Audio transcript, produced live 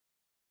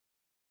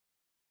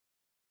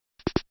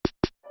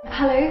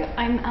Hello,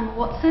 I'm Emma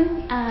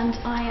Watson and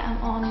I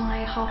am on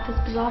my Harper's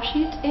Bazaar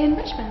shoot in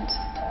Richmond.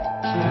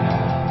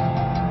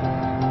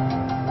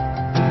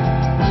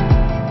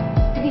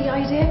 The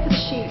idea for the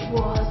shoot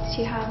was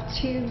to have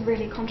two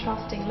really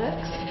contrasting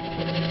looks.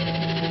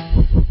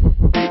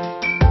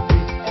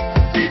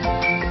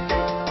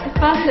 The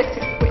first look,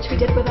 which we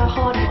did with our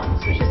hard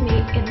ones, which was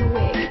me in the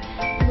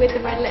wig with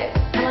the red lips,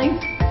 and I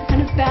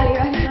kind of barely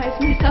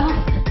recognised myself.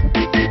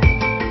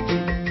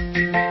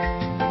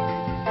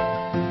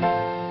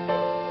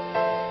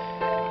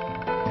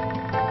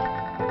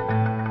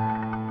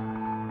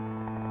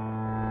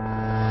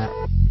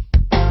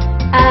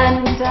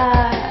 And,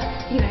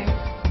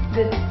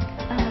 the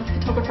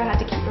photographer had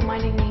to keep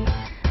reminding me,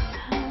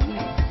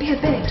 be a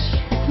bitch,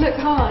 look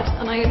hard,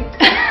 and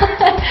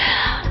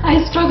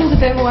I struggled a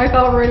bit more. I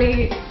felt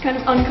really kind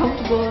of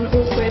uncomfortable and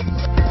awkward.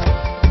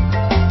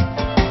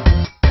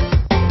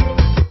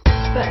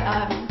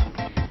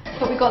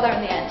 But we got there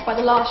in the end. By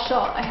the last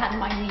shot, I had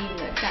my mean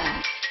look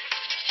down.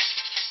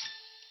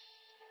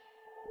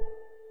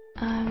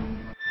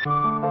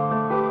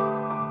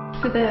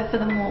 For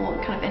the more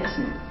kind of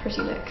innocent,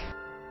 pretty look,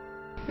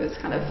 it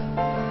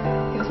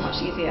was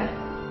much easier.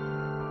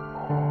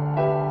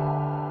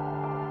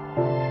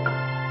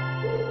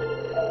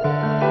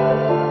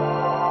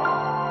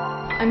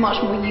 I'm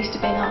much more used to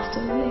being asked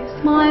to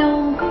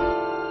smile.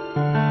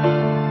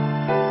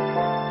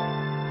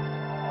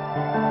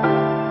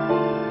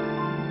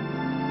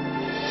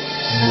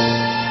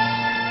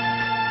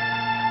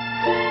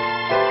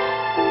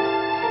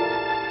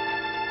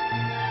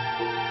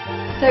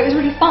 So it was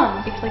really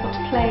fun because I got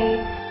to play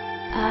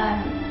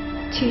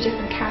two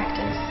different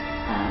characters,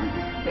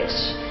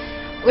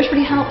 which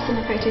really helps in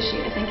a photo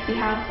shoot. I think if you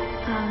have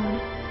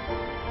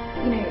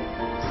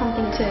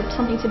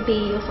something to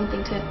be or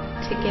something to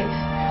give.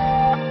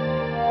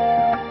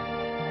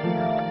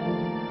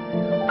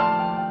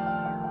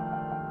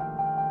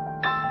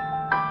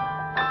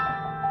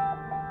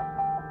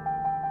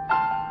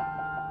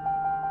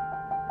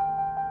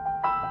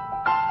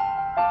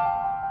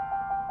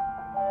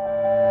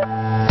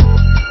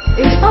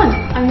 It was fun.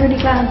 I'm really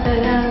glad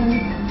that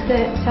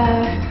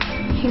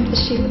I came to the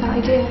shoot with that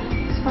idea.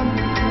 It was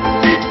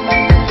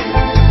fun.